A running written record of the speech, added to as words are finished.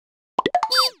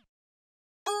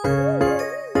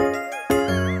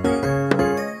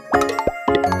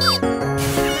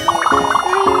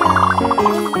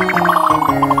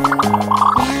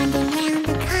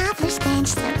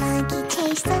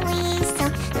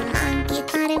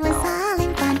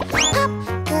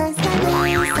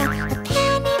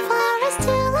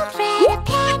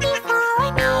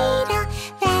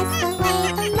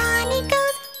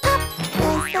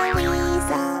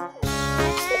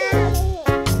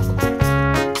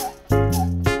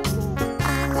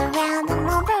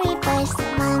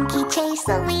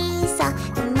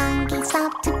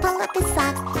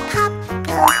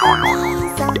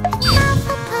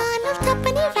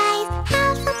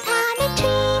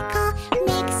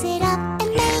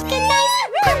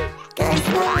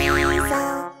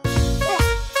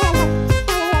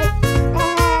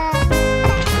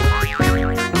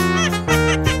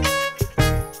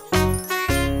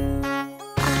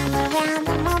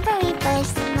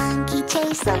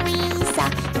goes the weasel.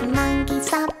 The monkey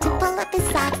stopped to pull up his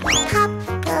socks. Hop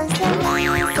goes the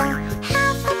weasel.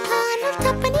 Half a pound of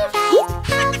tuppenny rice,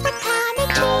 half a pound of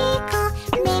treacle.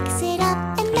 Mix it up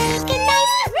and make it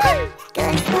nice. Up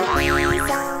goes the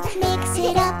weasel. Mix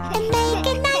it up and make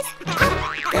it nice. Up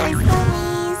goes the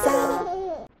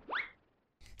weasel.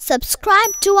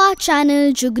 Subscribe to our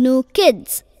channel Jugnu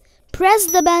Kids. Press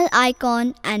the bell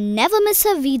icon and never miss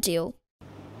a video.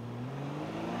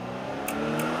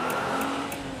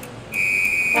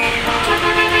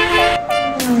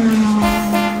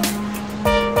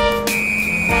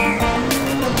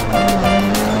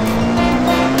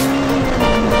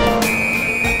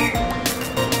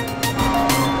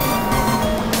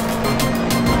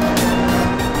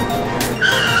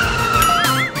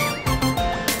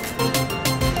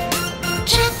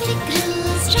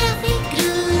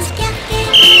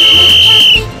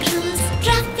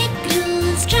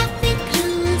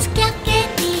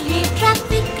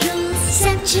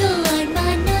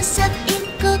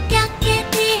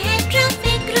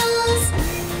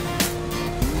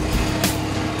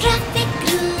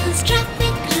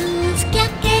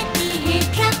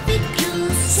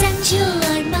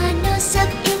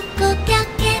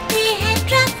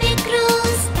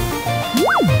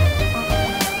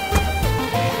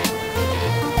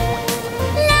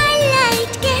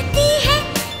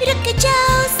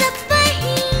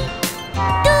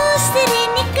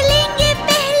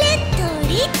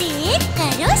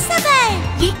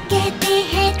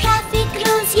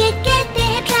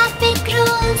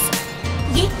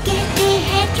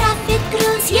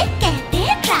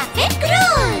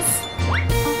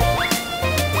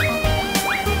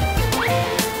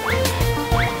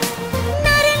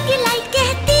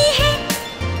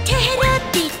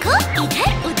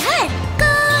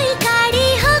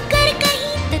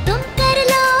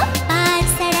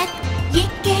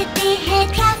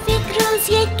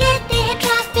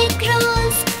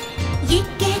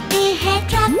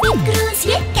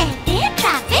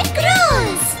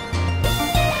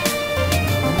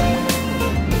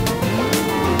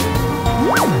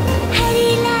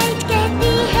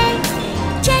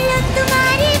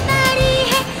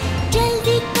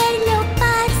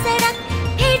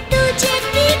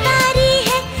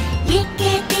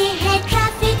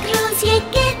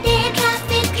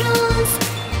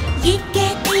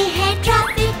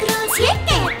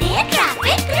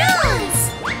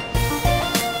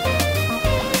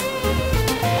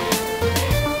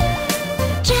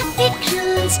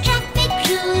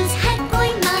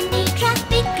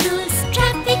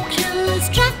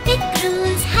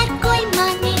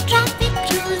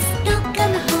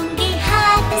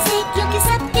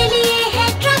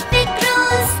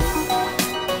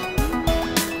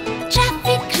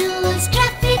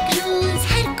 Traffic rules,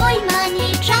 hर कोई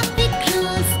माने traffic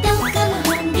rules.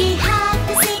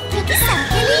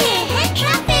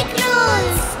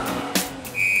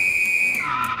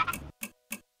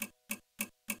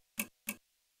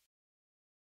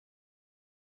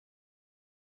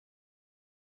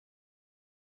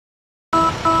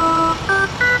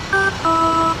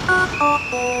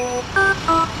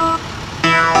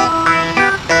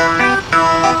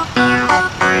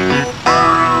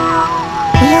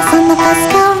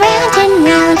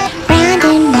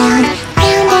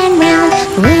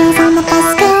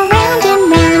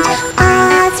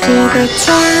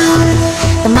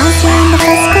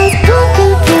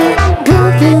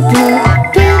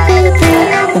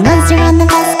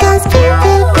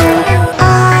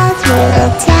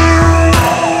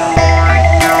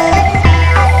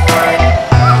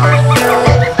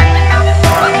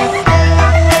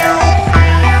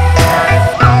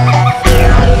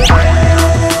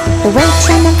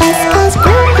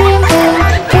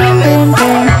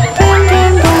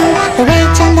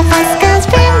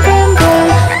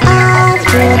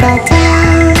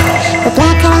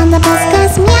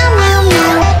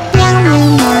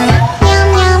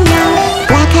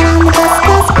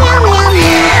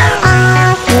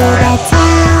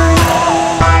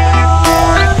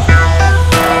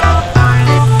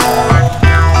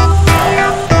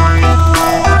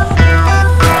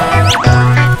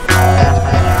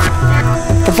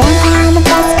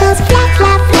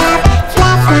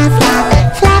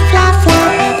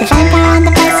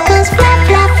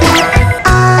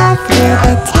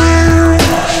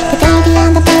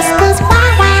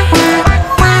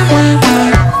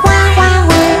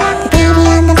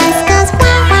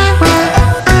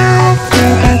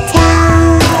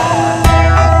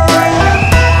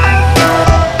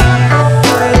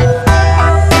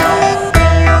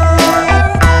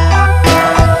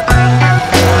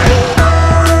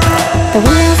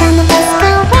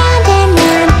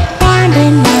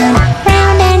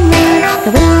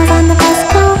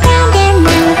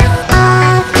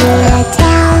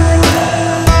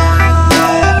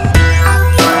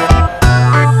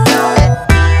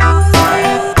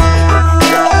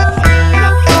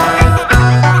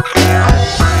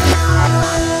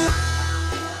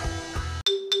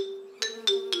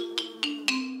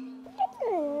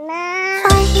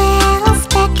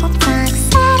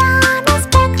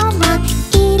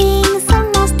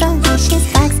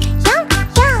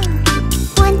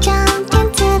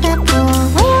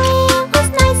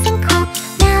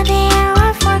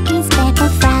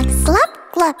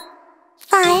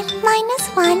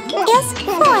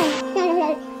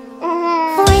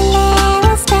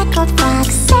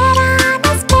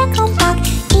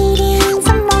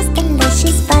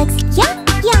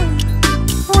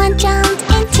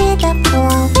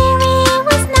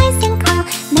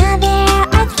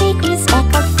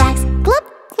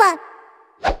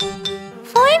 4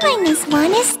 minus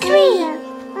 1 is 3.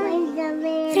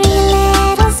 3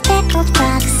 little speckled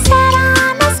frogs sat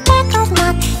on a speckled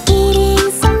log,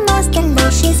 eating some most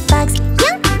delicious bugs.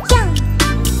 Yum, yum!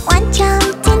 One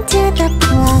jumped into the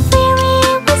pool where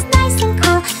it was nice and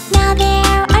cool. Now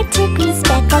there are 2 green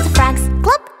speckled frogs.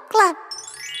 Glub, glub!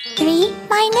 3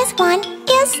 minus 1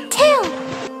 is 2.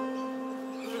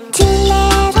 2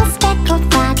 little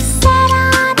speckled frogs sat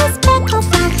on a speckled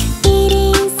frog,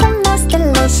 eating some most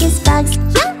delicious bugs.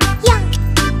 Yum, yum!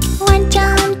 One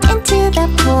jumped into the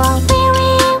pool where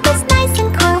it was nice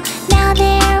and cool. Now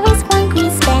there is 1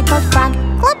 green speckled frog.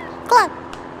 Glub, glub!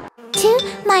 2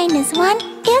 minus 1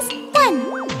 is 1.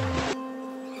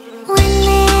 1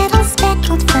 little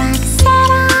speckled frog sat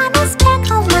on a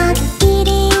speckled log,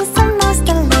 eating some most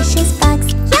delicious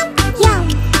bugs. Yum, yum!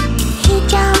 He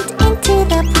jumped into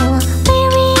the pool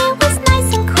where it was nice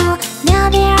and cool. Now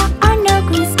there are no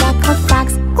green speckled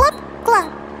frogs. Glub, glub!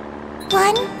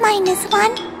 1 minus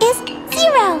 1 is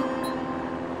 0.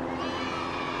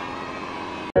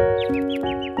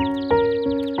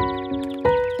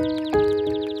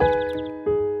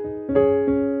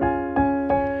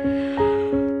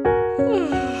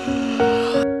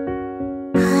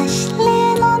 Hush,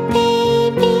 little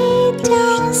baby,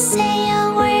 don't say a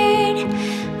word.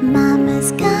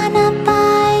 Mama's gonna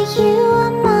buy you a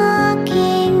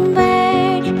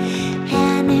mockingbird.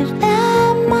 And if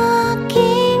that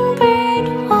mockingbird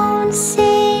won't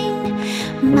sing,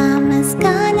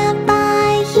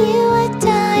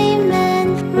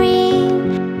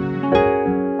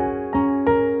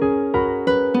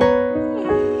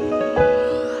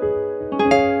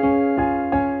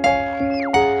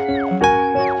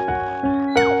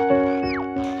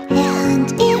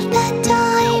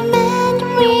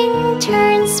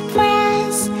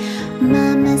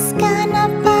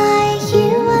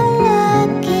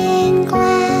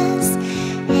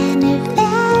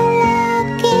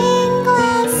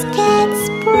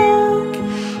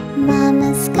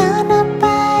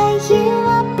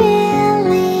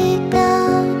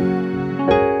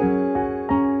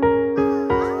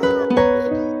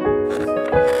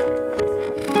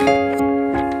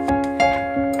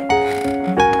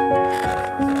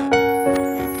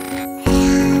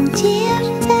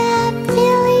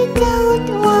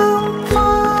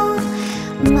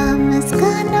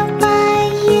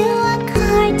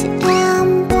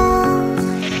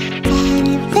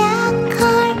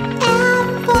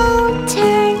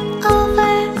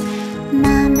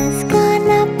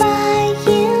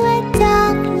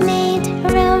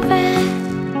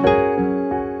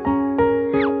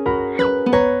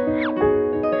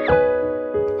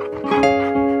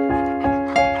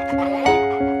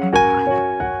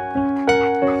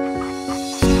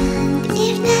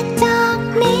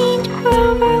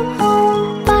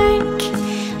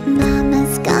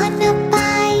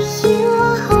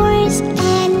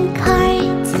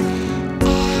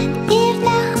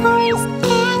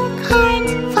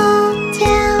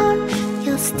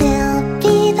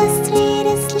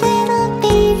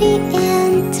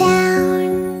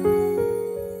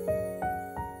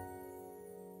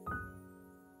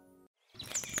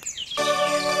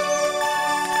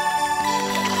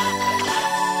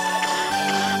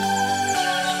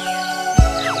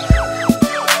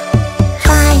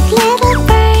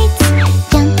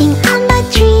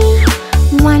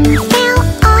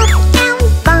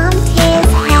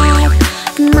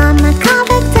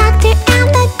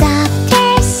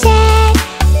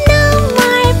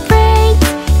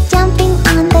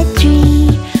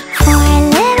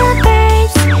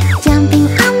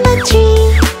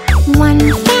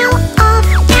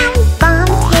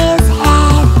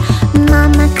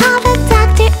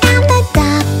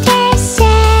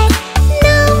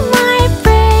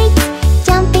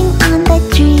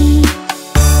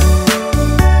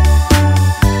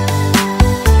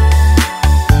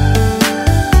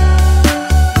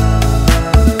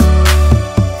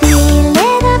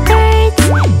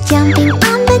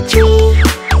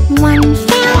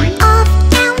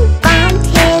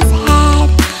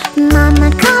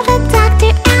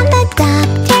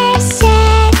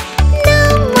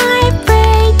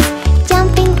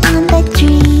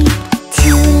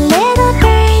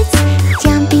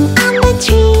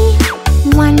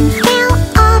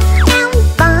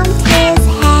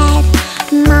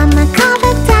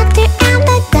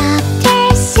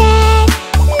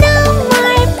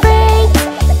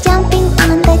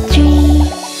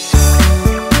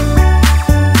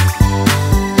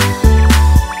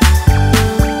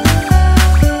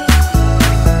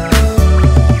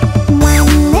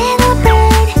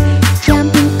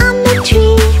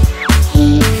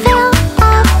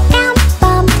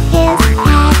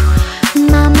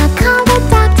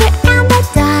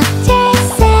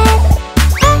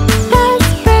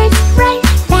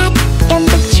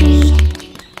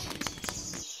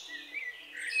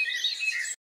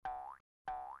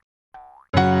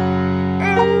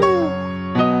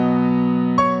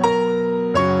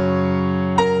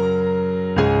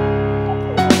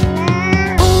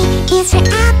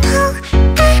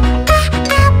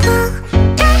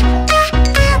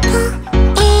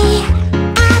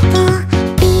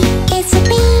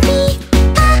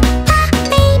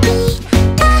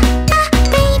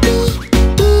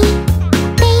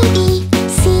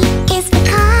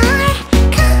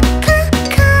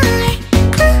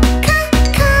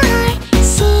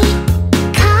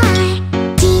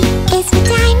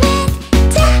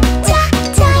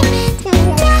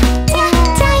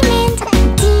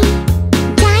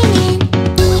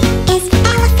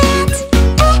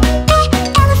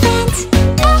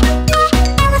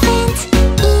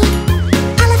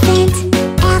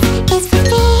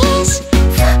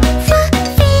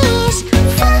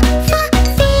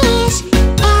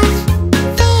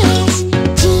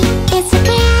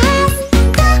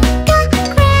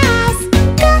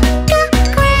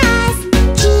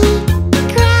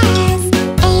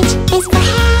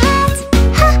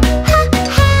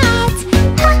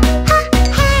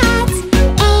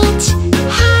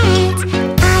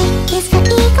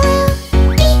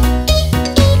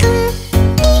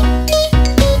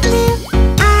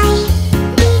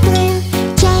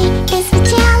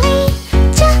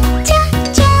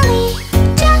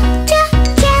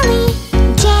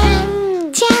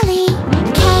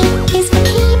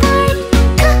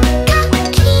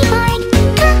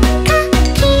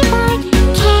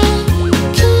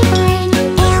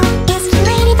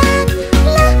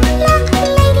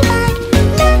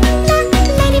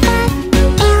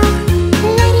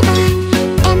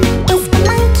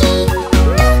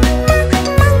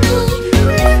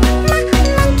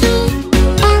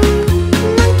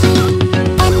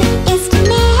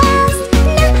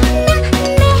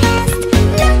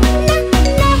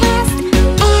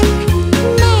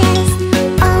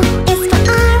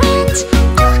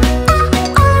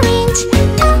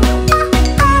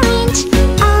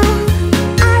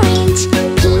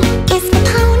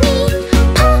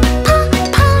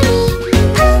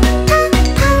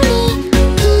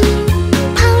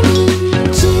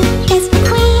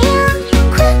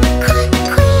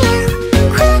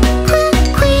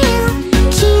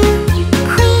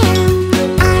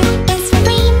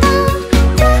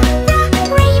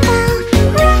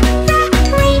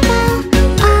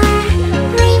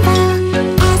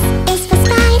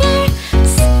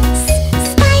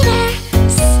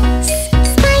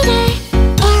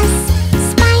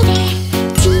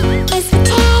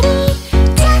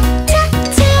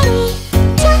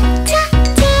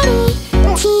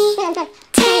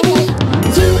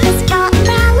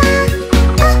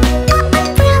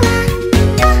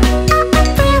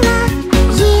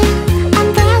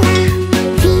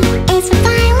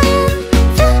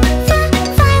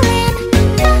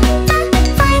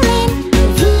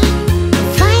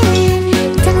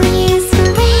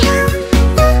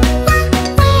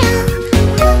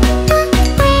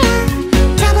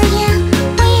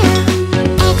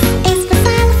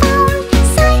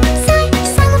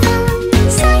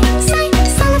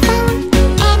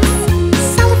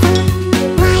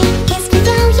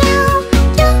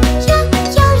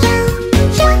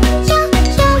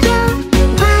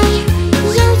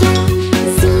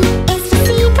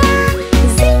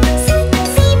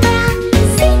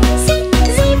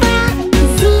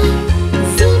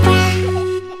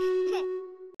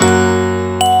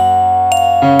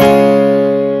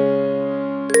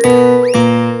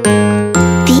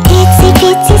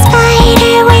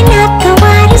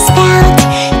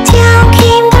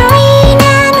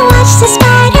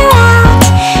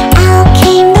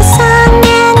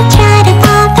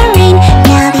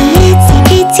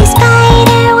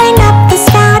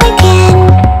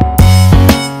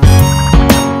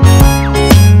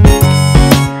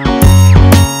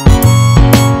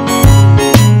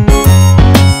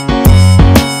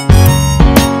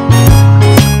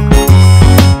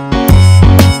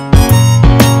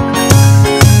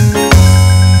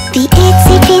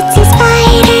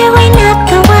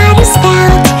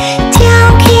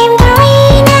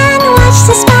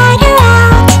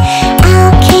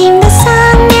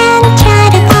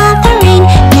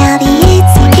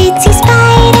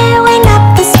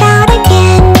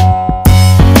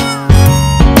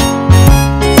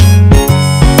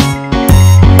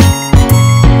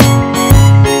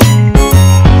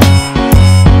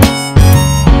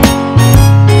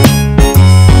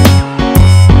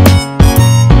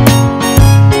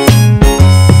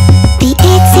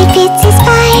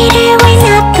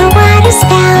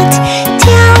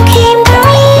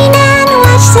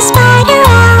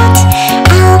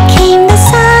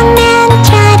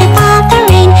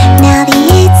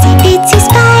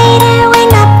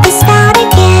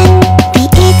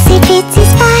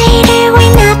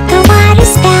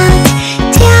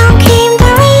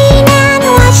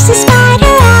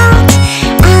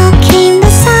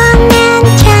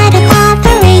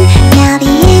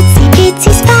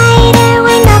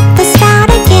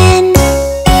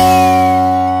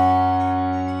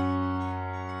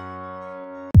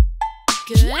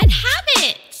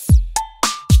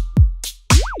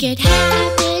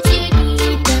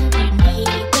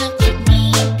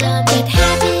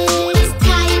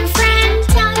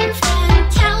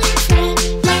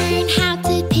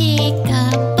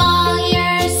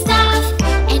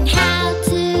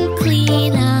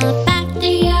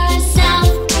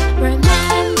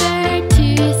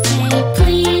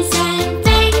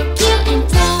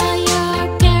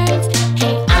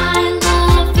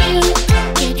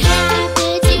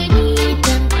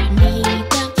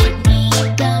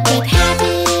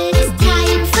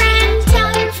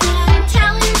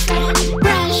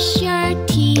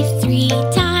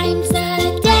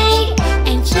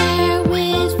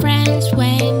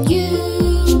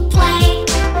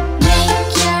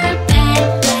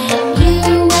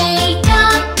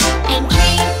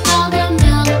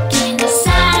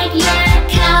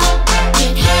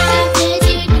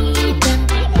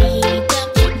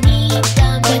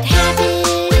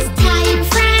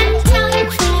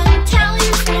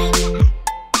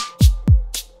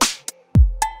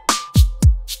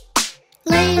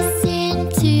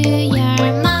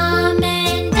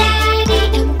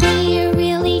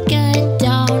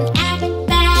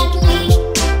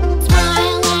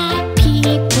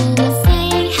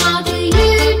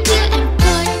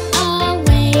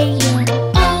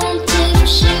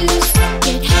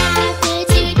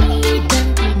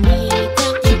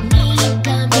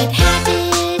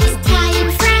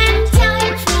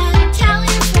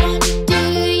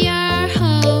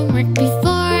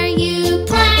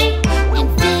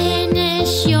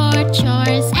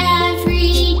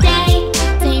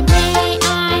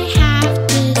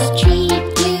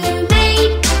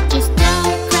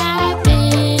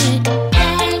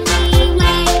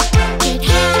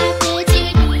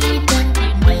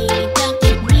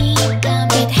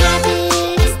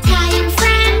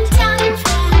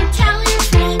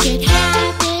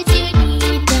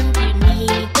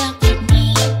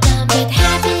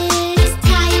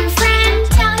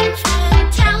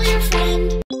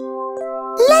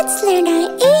 Let's learn our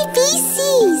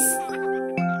ABCs.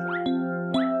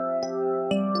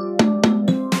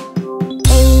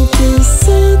 A, B, C,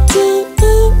 D,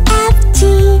 E, F, G,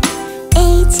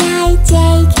 H, I, J,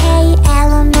 K,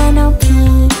 L, M, N, O, P,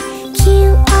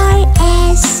 Q, R,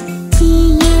 S, T,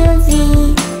 U, V,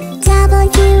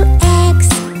 W, X,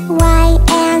 Y,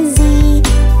 and Z.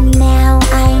 Now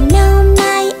I know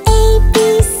my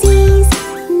ABCs.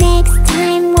 Next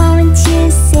time, won't you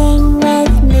sing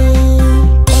with me?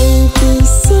 A, B,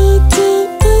 C, D,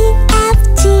 E, F,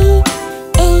 G,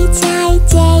 H, I,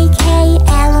 J, K,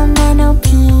 L, M, N, O, P,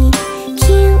 Q,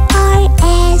 R,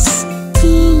 S, T,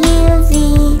 U, V,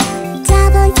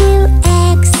 W,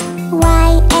 X, Y,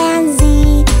 and Z.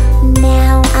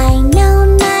 Now I know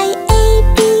my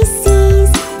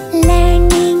ABCs.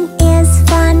 Learning is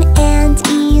fun and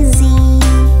easy.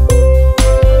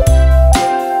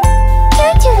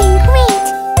 You're doing great.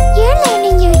 You're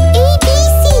learning your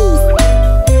ABCs.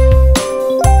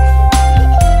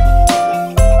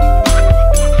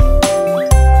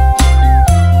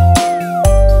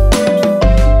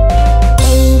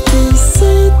 A, B,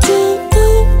 C, D,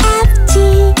 E, F, G,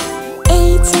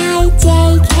 H, I, J,